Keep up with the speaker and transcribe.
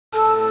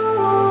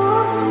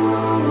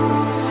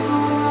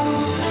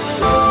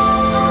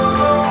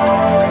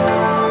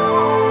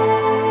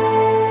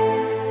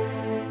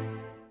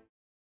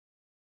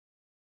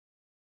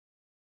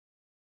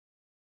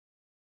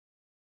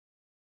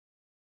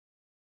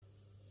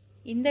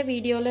இந்த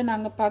வீடியோவில்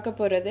நாங்கள் பார்க்க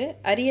போகிறது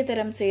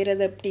அரியதரம்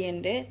செய்கிறது எப்படி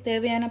என்று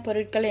தேவையான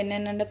பொருட்கள்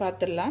என்னென்னு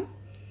பார்த்துடலாம்.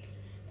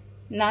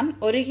 நான்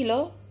 1 கிலோ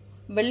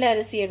வெள்ளை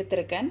அரிசி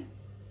எடுத்திருக்கேன்,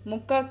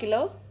 3/4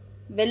 கிலோ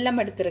வெல்லம்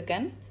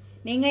எடுத்திருக்கேன்.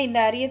 நீங்கள் இந்த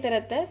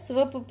அரியதரத்தை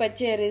சிவப்பு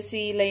பச்சை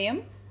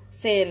அரிசியிலையும்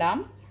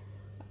செய்யலாம்.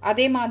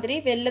 அதே மாதிரி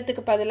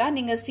வெல்லத்துக்கு பதிலாக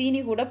நீங்கள்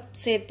சீனி கூட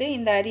சேர்த்து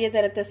இந்த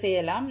அரியதரத்தை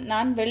செய்யலாம்.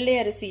 நான் வெள்ளை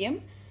அரிசியும்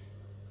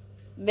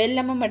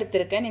வெல்லமும்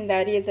எடுத்திருக்கேன் இந்த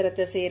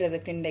அரியதரத்தை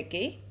செய்கிறதுக்கு.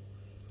 இன்றைக்கு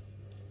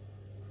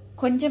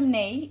கொஞ்சம்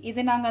நெய்,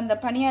 இது நாங்கள் அந்த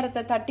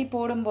பனியாரத்தை தட்டி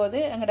போடும்போது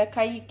எங்களோட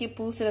கைக்கு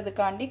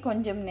பூசுறதுக்காண்டி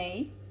கொஞ்சம்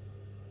நெய்,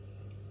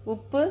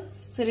 உப்பு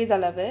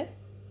சிறிதளவு,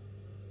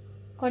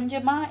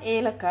 கொஞ்சமாக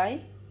ஏலக்காய்.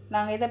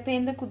 நாங்கள் இதை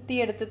பேர்ந்து குத்தி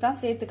எடுத்து தான்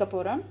சேர்த்துக்க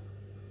போகிறோம்.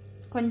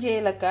 கொஞ்சம்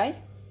ஏலக்காய்,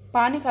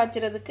 பானி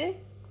காய்ச்சறதுக்கு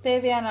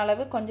தேவையான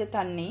அளவு கொஞ்சம்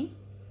தண்ணி.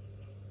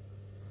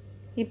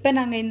 இப்போ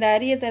நாங்கள் இந்த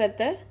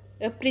அரியதரத்தை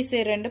எப்படி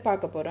செய்கிறேன்னு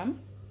பார்க்க போகிறோம்.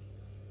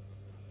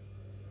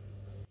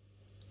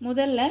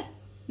 முதல்ல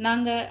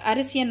நாங்கள்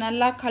அரிசியை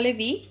நல்லா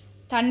கழுவி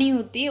தண்ணி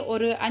ஊற்றி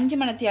ஒரு 5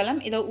 மணித்தியாலம்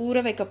இதை ஊற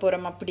வைக்க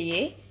போகிறோம்.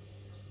 அப்படியே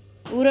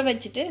ஊற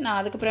வச்சுட்டு நான்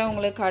அதுக்கு பிறகு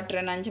உங்களுக்கு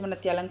காட்டுறேன் 5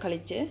 மணித்தியாலம்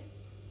கழித்து.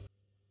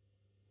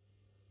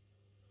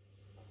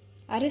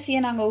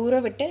 அரிசியை நாங்கள் ஊற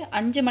விட்டு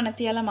 5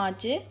 மணித்தியாலம்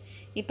ஆச்சு.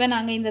 இப்போ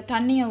நாங்கள் இந்த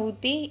தண்ணியை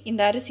ஊற்றி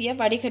இந்த அரிசியை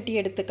வடிகட்டி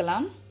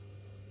எடுத்துக்கலாம்.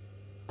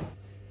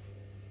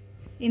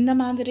 இந்த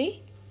மாதிரி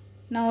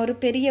நான் ஒரு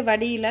பெரிய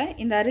வடியில்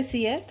இந்த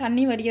அரிசியை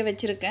தண்ணி வடிய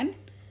வச்சுருக்கேன்.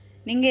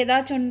 நீங்கள்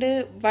ஏதாச்சும் ஒன்று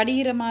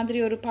வடிகிற மாதிரி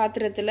ஒரு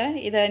பாத்திரத்தில்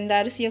இந்த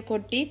அரிசியை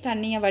கொட்டி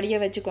தண்ணியை வடிய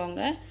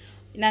வச்சுக்கோங்க.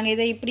 நாங்கள்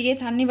இதை இப்படியே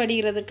தண்ணி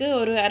வடிகிறதுக்கு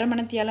ஒரு 1/2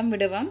 மணித்தியாலம்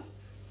விடுவோம்.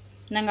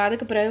 நாங்கள்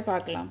அதுக்கு பிறகு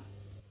பார்க்கலாம்.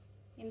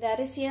 இந்த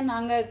அரிசியை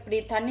நாங்கள் இப்படி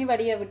தண்ணி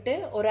வடிய விட்டு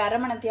ஒரு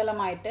 1/2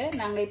 மணித்தியாலம் ஆயிட்டு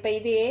நாங்கள் இப்போ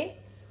இதையே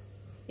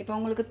இப்போ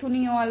உங்களுக்கு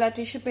துணியோ இல்லை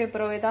டிஷ்யூ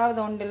பேப்பரோ ஏதாவது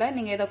ஒன்றில்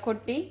நீங்கள் இதை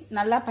கொட்டி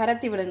நல்லா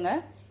பரத்தி விடுங்க.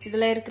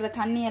 இதில் இருக்கிற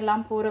தண்ணி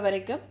எல்லாம் போகிற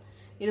வரைக்கும்,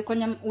 இது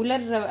கொஞ்சம்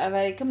உலர்ற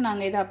வரைக்கும்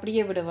நாங்கள் இதை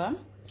அப்படியே விடுவோம்.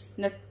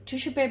 இந்த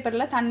டிஷ்யூ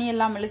பேப்பரில் தண்ணி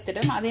எல்லாம்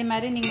இழுத்துடும். அதே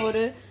மாதிரி நீங்கள்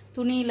ஒரு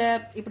துணியில்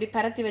இப்படி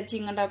பரத்தி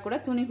வச்சிங்கன்னா கூட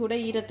துணி கூட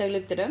ஈரத்தை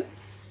இழுத்துடும்.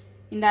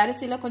 இந்த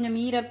அரிசியில் கொஞ்சம்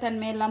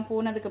ஈரத்தன்மையெல்லாம்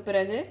போனதுக்கு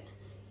பிறகு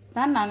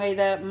தான் நாங்கள்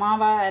இதை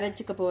மாவாக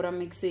அரைச்சிக்க போகிறோம்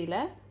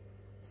மிக்சியில்.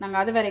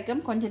 நாங்கள் அது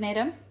வரைக்கும் கொஞ்ச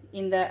நேரம்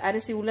இந்த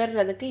அரிசி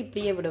உலர்றதுக்கு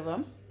இப்படியே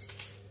விடுவோம்.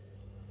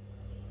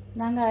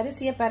 நாங்கள்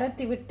அரிசியை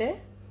பரத்தி விட்டு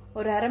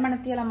ஒரு 1/2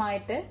 மணித்தியாலம்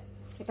ஆயிட்டு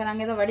இப்போ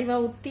நாங்கள் இதை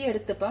வடிவாக ஊற்றி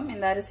எடுத்துப்போம்.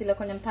 இந்த அரிசியில்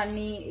கொஞ்சம்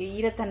தண்ணி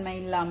ஈரத்தன்மை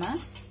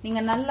இல்லாமல்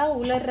நீங்கள் நல்லா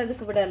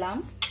உலர்றதுக்கு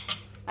விடலாம்.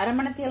 1/2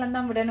 மணித்தியாலம்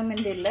தான் விடணும்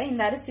என்று இல்லை.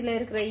 இந்த அரிசியில்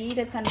இருக்கிற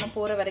ஈரத்தன்மை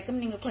போகிற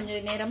வரைக்கும் நீங்கள்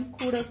கொஞ்சம் நேரம்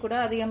கூட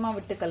அதிகமாக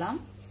விட்டுக்கலாம்.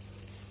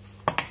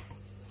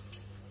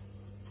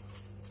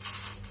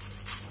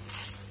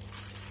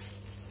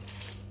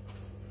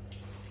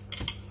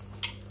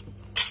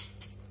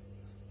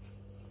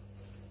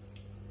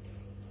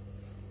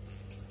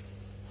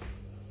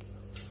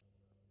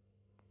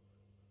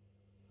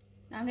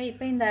 நாங்கள்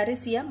இப்போ இந்த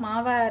அரிசியை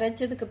மாவை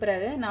அரைச்சதுக்கு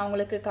பிறகு நான்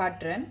உங்களுக்கு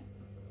காட்டுறேன்.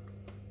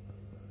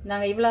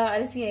 நாங்கள் இவ்வளோ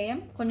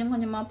அரிசியையும் கொஞ்சம்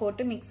கொஞ்சமாக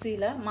போட்டு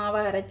மிக்சியில்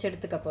மாவை அரைச்சி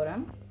எடுத்துக்க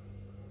போகிறோம்.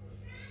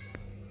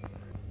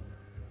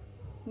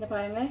 இந்த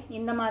பாருங்கள்,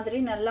 இந்த மாதிரி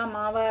நல்லா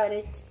மாவை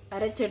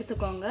அரைச்சி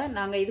எடுத்துக்கோங்க.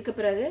 நாங்கள் இதுக்கு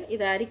பிறகு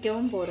இதை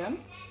அரிக்கவும் போகிறோம்.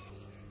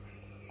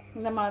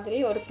 இந்த மாதிரி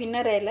ஒரு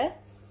பின்னரையில்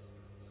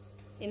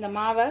இந்த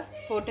மாவை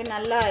போட்டு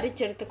நல்லா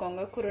அரிச்சு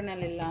எடுத்துக்கோங்க,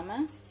 குறுநல்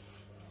இல்லாமல்.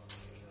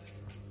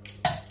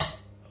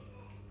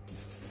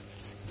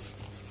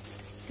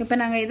 இப்போ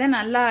நாங்கள் இதை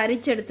நல்லா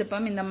அரிச்சு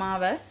எடுத்துப்போம். இந்த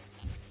மாவை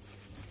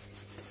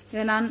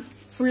இதை நான்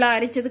ஃபுல்லாக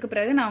அரிச்சதுக்கு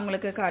பிறகு நான்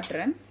உங்களுக்கு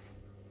காட்டுறேன்.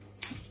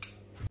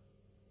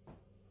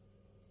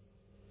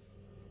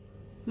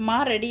 மா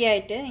ரெடி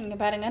ஆயிட்டு இங்கே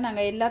பாருங்கள்,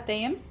 நாங்கள்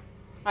எல்லாத்தையும்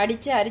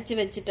அரிச்சு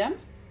வச்சுட்டோம்.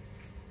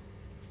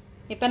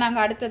 இப்போ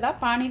நாங்கள்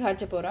அடுத்ததாக பானி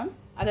காய்ச்ச போகிறோம்.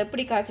 அதை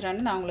எப்படி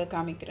காய்ச்சுறான்னு நான் உங்களுக்கு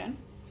காமிக்கிறேன்.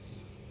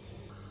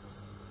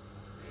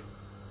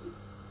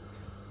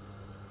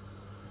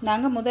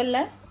 நாங்கள்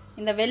முதல்ல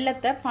இந்த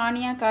வெல்லத்தை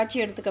பானியாக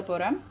காய்ச்சி எடுத்துக்க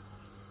போகிறோம்.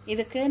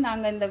 இதுக்கு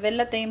நாங்கள் இந்த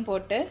வெல்லத்தையும்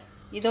போட்டு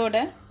இதோட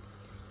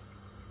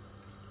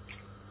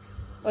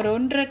ஒரு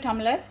 1.5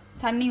 டம்ளர்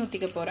தண்ணி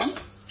ஊற்றிக்க போகிறோம்.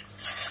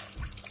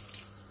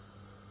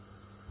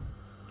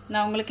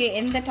 நான் உங்களுக்கு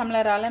எந்த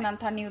டம்ளரால்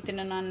நான் தண்ணி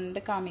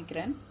ஊற்றினேன்னு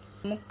காமிக்கிறேன்.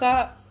 3/4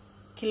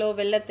 கிலோ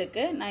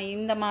வெல்லத்துக்கு நான்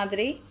இந்த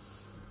மாதிரி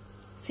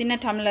சின்ன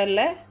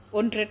டம்ளரில்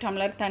 1.5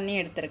 டம்ளர் தண்ணி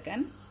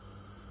எடுத்திருக்கேன்.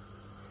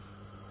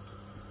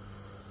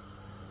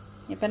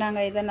 இப்போ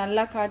நாங்கள் இதை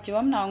நல்லா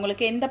காய்ச்சுவோம். நான்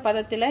உங்களுக்கு எந்த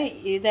பதத்தில்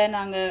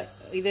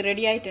இது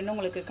ரெடி ஆகிட்டுன்னு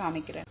உங்களுக்கு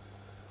காமிக்கிறேன்.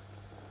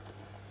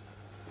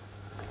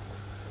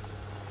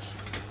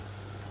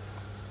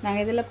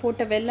 நாங்கள் இதில்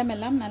போட்ட வெல்லம்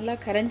எல்லாம் நல்லா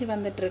கரைஞ்சி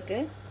வந்துட்டுருக்கு.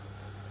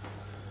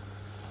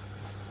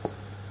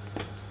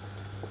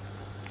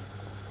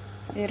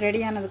 இது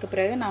ரெடி ஆனதுக்கு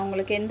பிறகு நான்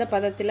உங்களுக்கு எந்த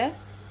பதத்தில்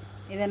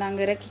இதை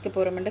நாங்கள் இறக்கிக்க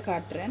போகிறோம்னு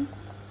காட்டுறேன்.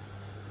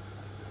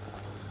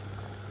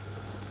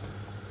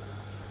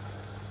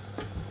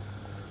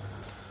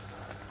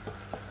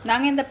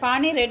 நாங்கள் இந்த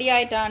பானி ரெடி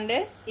ஆகிட்டாண்டு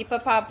இப்போ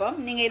பார்ப்போம்.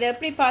 நீங்கள் இதை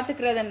எப்படி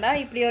பார்த்துக்கிறதுண்டா,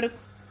 இப்படி ஒரு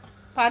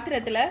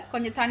பாத்திரத்தில்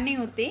கொஞ்சம் தண்ணி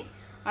ஊற்றி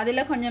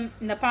அதில் கொஞ்சம்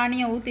இந்த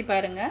பானியை ஊற்றி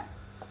பாருங்கள்.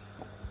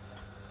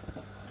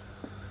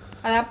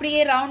 அது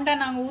அப்படியே ரவுண்டா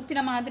நாங்க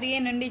ஊத்தின மாதிரியே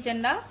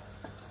நின்னுச்சேண்டா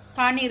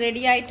பானி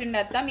ரெடி ஆயிட்டுன்னு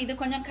அர்த்தம். இது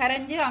கொஞ்சம்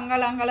கரைஞ்சு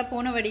அங்கால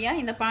போனபடியா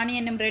இந்த பானி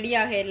இன்னும் ரெடி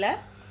ஆகல.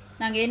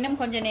 நாங்க இன்னும்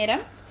கொஞ்ச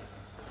நேரம்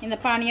இந்த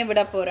பானியை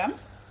விட போறோம்.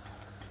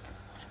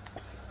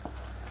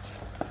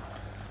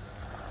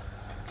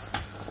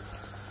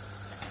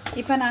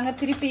 இப்போ நாங்க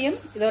திருப்பியும்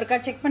இது ஒருக்கா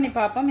செக் பண்ணி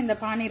பார்ப்போம் இந்த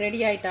பானி ரெடி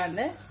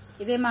ஆயிட்டான்னு.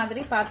 இதே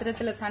மாதிரி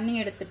பாத்திரத்துல தண்ணி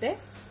எடுத்துட்டு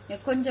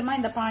கொஞ்சமா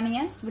இந்த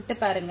பானியை விட்டு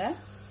பாருங்க.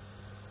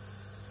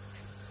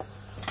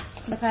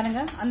 இந்த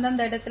பாருங்க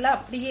அந்தந்த இடத்துல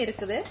அப்படியே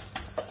இருக்குது,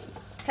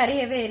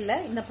 கரையவே இல்லை.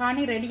 இந்த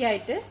பானி ரெடி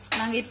ஆயிட்டு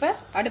நாங்க இப்ப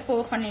அடுப்பு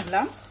ஆஃப்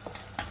பண்ணிடலாம்.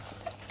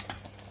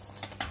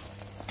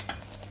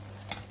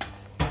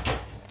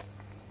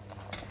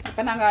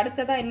 இப்ப நாங்க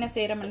அடுத்ததா என்ன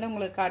செய்யறோம்னு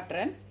உங்களுக்கு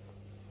காட்டுறேன்.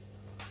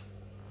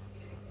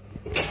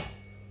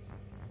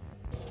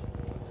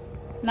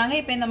 நாங்க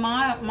இப்ப இந்த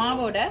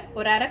மாவோட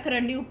ஒரு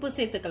அரைக்கரண்டி உப்பு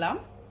சேர்த்துக்கலாம்.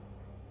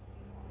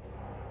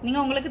 நீங்க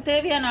உங்களுக்கு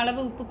தேவையான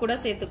அளவு உப்பு கூட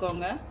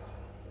சேர்த்துக்கோங்க.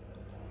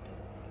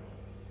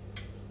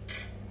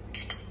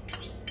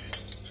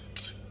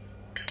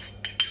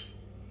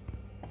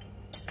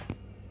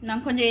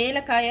 நான் கொஞ்சம்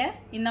ஏலக்காயை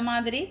இந்த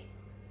மாதிரி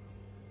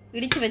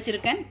இடிச்சு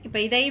வச்சிருக்கேன். இப்போ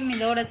இதையும்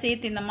இதோட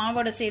சேர்த்து இந்த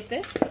மாவோட சேர்த்து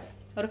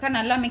ஒருக்கா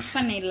நல்லா மிக்ஸ்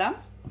பண்ணிடலாம்.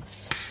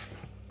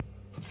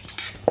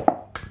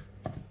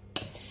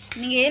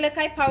 நீங்க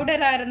ஏலக்காய்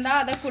பவுடரா இருந்தா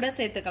அதை கூட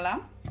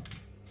சேர்த்துக்கலாம்.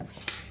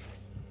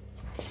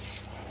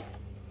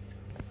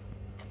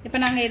 இப்போ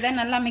நாங்க இதை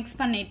நல்லா மிக்ஸ்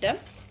பண்ணிட்டு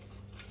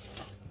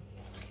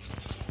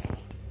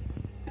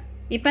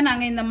இப்போ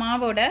நாங்க இந்த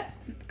மாவோட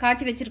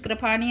காய்ச்சி வச்சிருக்கிற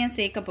பானியை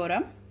சேர்க்க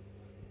போறோம்.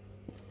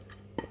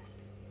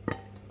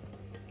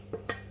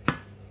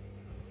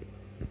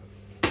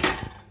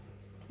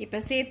 இப்போ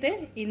சேர்த்து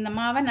இந்த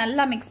மாவை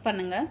நல்லா மிக்ஸ்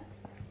பண்ணுங்க.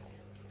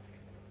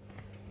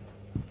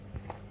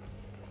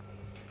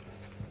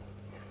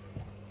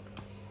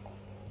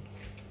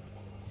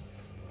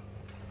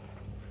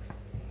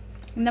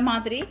 இந்த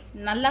மாதிரி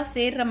நல்லா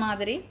சேர்ற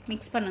மாதிரி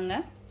மிக்ஸ் பண்ணுங்க.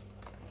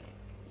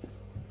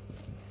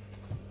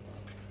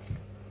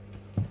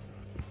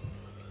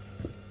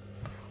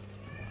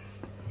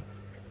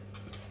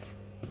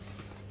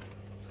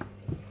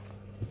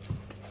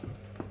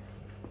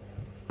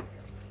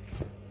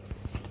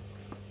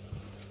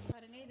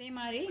 இதே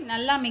மாதிரி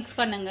நல்லா மிக்ஸ்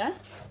பண்ணுங்க.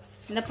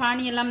 இந்த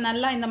பானி எல்லாம்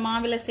நல்லா இந்த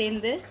மாவுல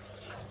சேர்ந்து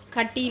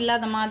கட்டி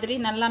இல்லாத மாதிரி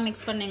நல்லா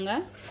மிக்ஸ் பண்ணுங்க.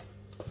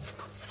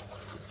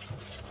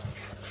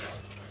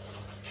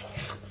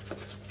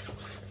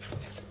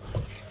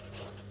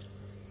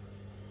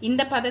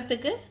 இந்த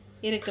பதத்துக்கு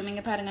இருக்கும்.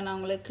 இங்க பாருங்க, நான்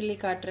உங்களுக்கு கிள்ளி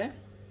காட்டுறேன்.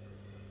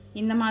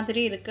 இந்த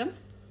மாதிரி இருக்கும்.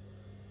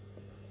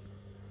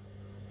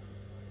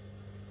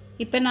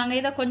 இப்ப நாங்க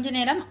இதை கொஞ்ச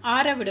நேரம்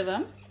ஆற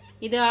விடுவோம்.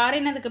 இது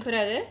ஆறினதுக்கு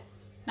பிறகு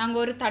நாங்க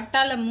ஒரு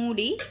தட்டால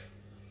மூடி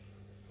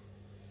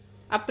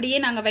அப்படியே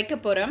நாங்க வைக்க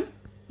போறோம்.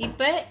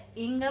 இப்ப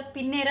இங்க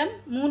பின்னேரம்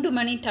 3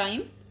 மணி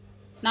டைம்.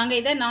 நாங்க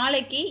இதை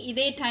நாளைக்கு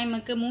இதே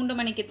டைமுக்கு 3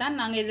 மணிக்கு தான்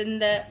நாங்க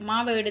இந்த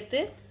மாவை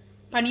எடுத்து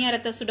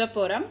பணியாரத்தை சுட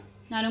போறோம்.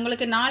 நான்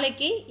உங்களுக்கு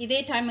நாளைக்கு இதே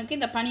டைமுக்கு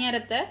இந்த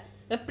பணியாரத்தை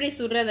எப்படி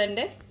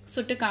சுடுறதுன்னு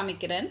சுட்டு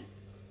காமிக்கிறேன்.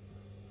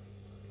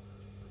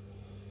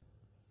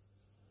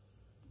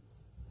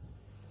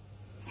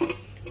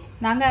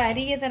 நாங்க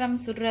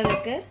அரியதரம்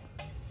சுடுறதுக்கு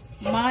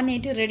மா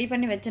நேற்று ரெடி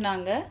பண்ணி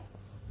வச்சுனாங்க.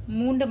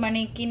 3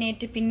 மணிக்கு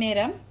நேற்று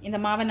பின்னேரம் இந்த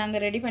மாவை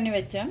நாங்கள் ரெடி பண்ணி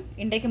வச்சோம்.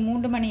 இன்றைக்கு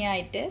 3 மணி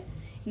ஆயிட்டு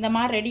இந்த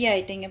மா ரெடி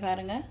ஆயிட்டு. இங்க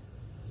பாருங்க,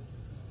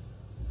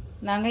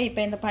 நாங்கள்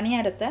இப்போ இந்த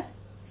பணியாரத்தை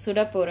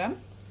சுட போகிறோம்.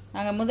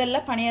 நாங்கள் முதல்ல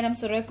பணியாரம்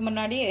சுடுறதுக்கு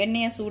முன்னாடி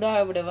எண்ணெயை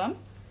சூடாக விடுவோம்.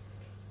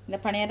 இந்த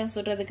பணியாரம்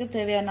சுடுறதுக்கு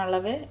தேவையான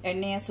அளவு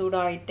எண்ணெயை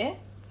சூடாகிட்டு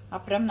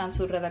அப்புறம் நான்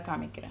சுடுறதை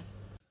காமிக்கிறேன்.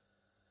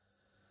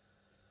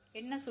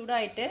 எண்ணெய்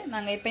சூடாயிட்டு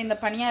நாங்கள் இப்போ இந்த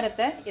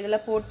பணியாரத்தை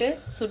இதில் போட்டு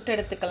சுட்டு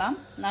எடுத்துக்கலாம்.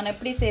 நான்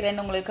எப்படி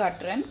செய்கிறேன்னு உங்களுக்கு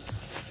காட்டுறேன்.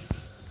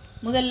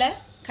 முதல்ல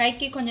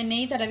கைக்கு கொஞ்சம்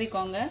நெய்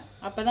தடவிக்கோங்க.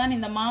 அப்போ தான்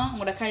இந்த மா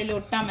உங்களோட கையில்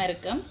ஒட்டாமல்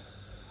இருக்கும்.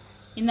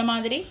 இந்த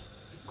மாதிரி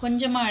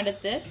கொஞ்சமாக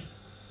எடுத்து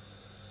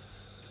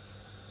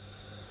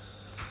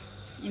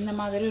இந்த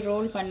மாதிரி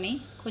ரோல் பண்ணி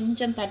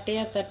கொஞ்சம்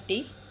தட்டையாக தட்டி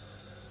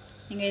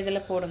நீங்கள்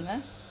இதில் போடுங்க.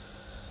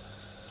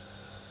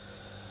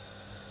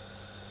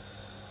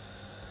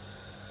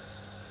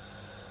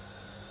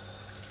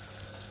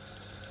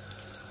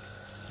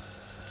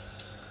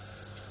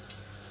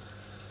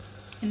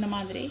 இந்த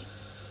மாதிரி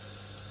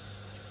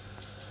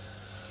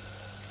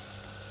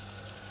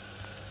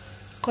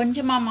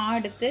கொஞ்சமாக மா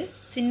எடுத்து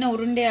சின்ன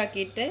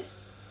உருண்டையாக்கிட்டு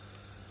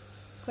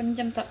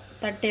கொஞ்சம்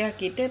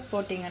தட்டையாக்கிட்டு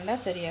போட்டிங்கன்னா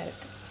சரியாக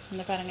இருக்குது.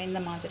 இந்த பாருங்கள்,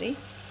 இந்த மாதிரி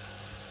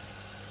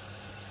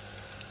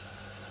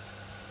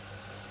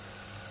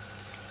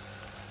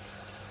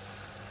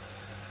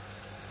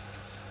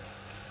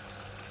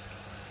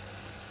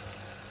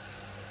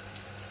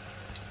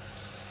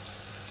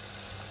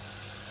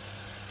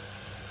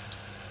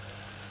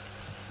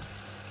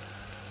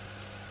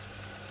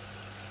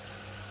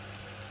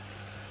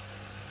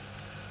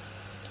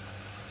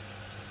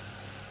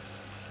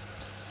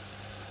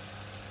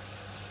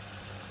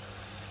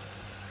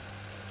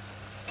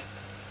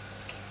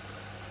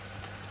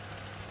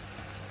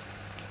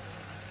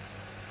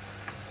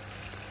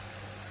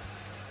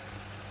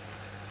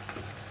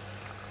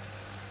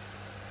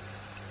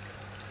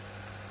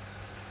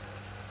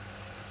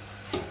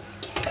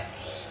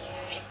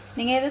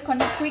நீங்கள் இது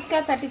கொஞ்சம்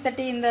குயிக்காக தட்டி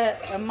தட்டி இந்த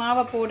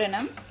மாவை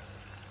போடணும்.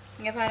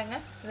 இங்கே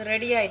பாருங்கள், இது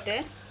ரெடி ஆகிட்டு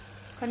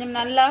கொஞ்சம்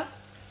நல்லா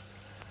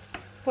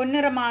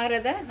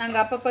பொன்னிறமாகிறத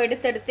நாங்கள் அப்பப்போ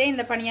எடுத்தெடுத்தே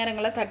இந்த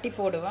பணியாரங்களை தட்டி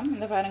போடுவோம்.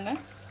 இந்த பாருங்கள்,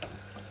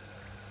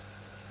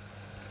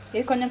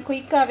 இது கொஞ்சம்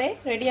குயிக்காகவே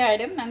ரெடி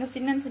ஆகிடும். நாங்கள்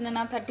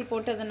சின்ன தட்டி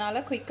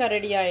போட்டதுனால குயிக்காக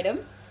ரெடி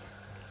ஆகிடும்.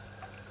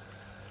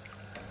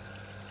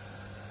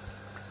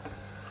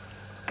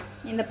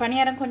 இந்த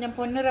பணியாரம் கொஞ்சம்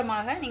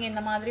பொன்னிறமாக நீங்கள்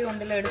இந்த மாதிரி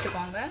ஒன்றில்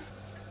எடுத்துக்கோங்க.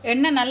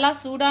 எண்ணெய் நல்லா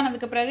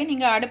சூடானதுக்கு பிறகு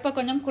நீங்கள் அடுப்பை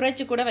கொஞ்சம்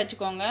குறைச்சி கூட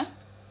வச்சுக்கோங்க.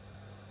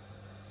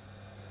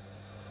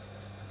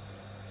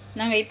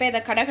 நாங்கள் இப்போ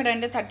இதை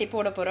கடகடன்னு தட்டி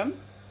போட போகிறோம்.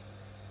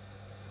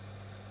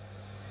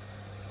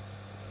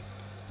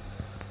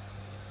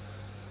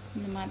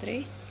 இந்த மாதிரி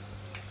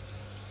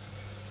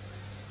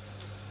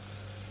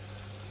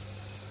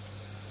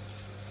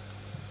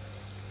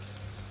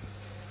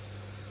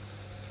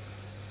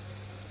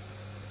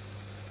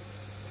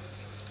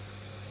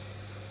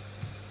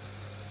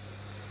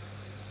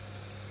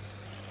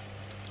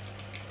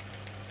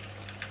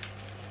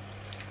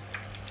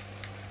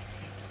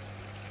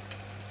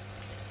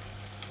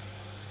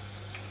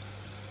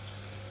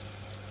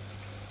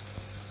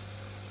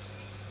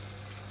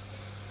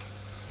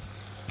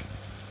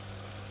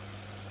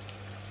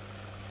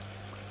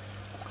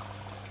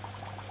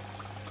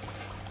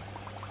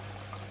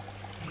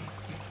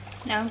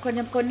நான்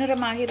கொஞ்சம்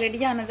பொன்னிறமாகி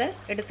ரெடியானதை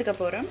எடுத்துக்க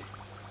போகிறோம்.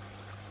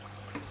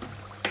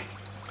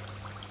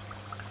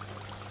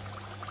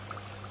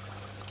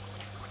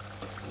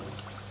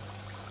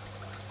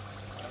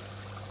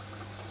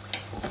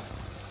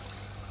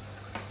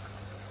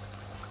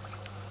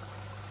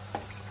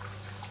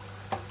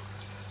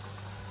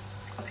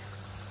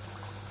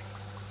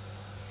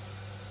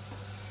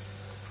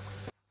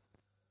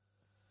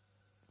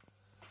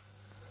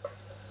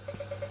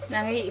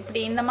 நாங்கள் இப்படி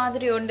இந்த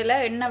மாதிரி ஒன்றில்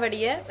எண்ணெய்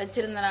வடியை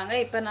வச்சுருந்தோம்.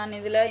 இப்போ நான்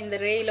இதில் இந்த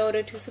ரேயில் ஒரு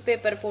டிஷ்யூ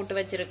பேப்பர் போட்டு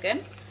வச்சுருக்கேன்.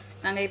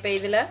 நாங்கள் இப்போ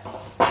இதில்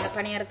இந்த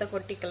பணியாரத்தை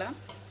கொட்டிக்கலாம்.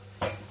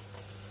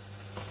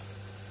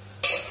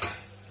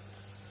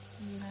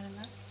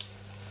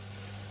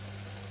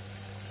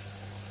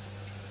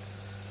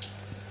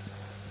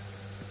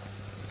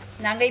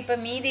 நாங்கள் இப்போ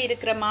மீதி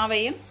இருக்கிற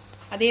மாவையும்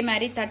அதே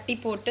மாதிரி தட்டி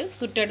போட்டு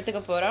சுட்டு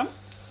எடுத்துக்க போகிறோம்.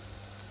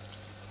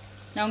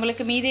 நான்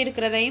உங்களுக்கு மீதி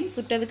இருக்கிறதையும்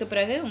சுட்டதுக்கு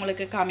பிறகு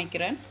உங்களுக்கு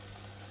காமிக்கிறேன்.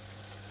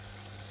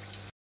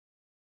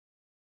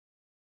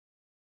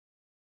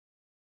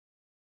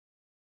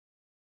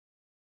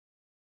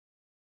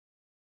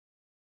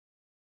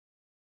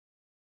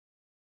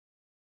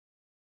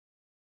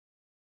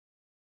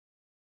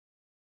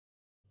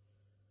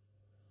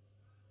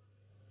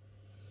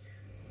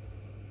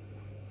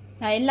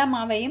 நான் எல்லா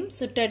மாவையும்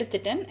சுட்டு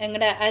எடுத்துட்டேன்.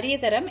 எங்களோட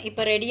அரியதரம்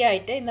இப்போ ரெடி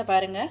ஆகிட்டு. இந்த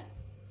பாருங்கள்,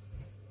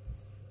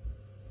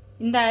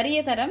 இந்த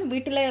அரியதரம்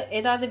வீட்டில்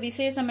ஏதாவது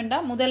விசேஷம்ண்டா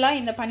முதலாக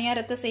இந்த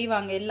பணியாரத்தை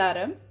செய்வாங்க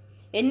எல்லாரும்.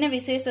 என்ன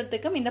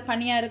விசேஷத்துக்கும் இந்த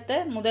பணியாரத்தை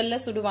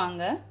முதல்ல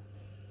சுடுவாங்க.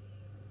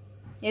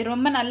 இது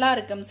ரொம்ப நல்லா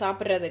இருக்கும்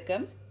சாப்பிட்றதுக்கு.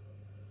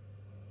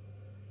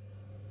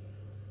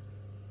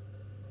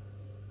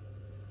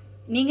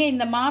 நீங்கள்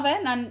இந்த மாவை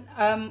நான்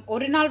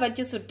ஒரு நாள்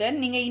வச்சு சுட்டேன்.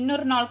 நீங்கள்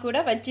இன்னொரு நாள் கூட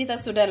வச்சு இதை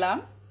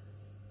சுடலாம்.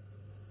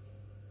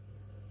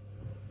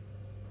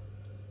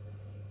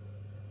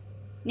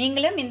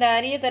 நீங்களும் இந்த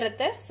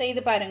அரியதரத்தை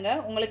செய்து பாருங்க.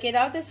 உங்களுக்கு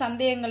ஏதாவது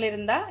சந்தேகங்கள்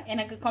இருந்தா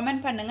எனக்கு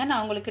கமெண்ட் பண்ணுங்க,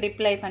 நான் உங்களுக்கு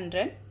ரிப்ளை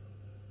பண்றேன்.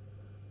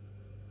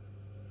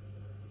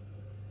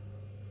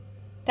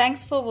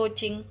 Thanks for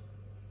watching.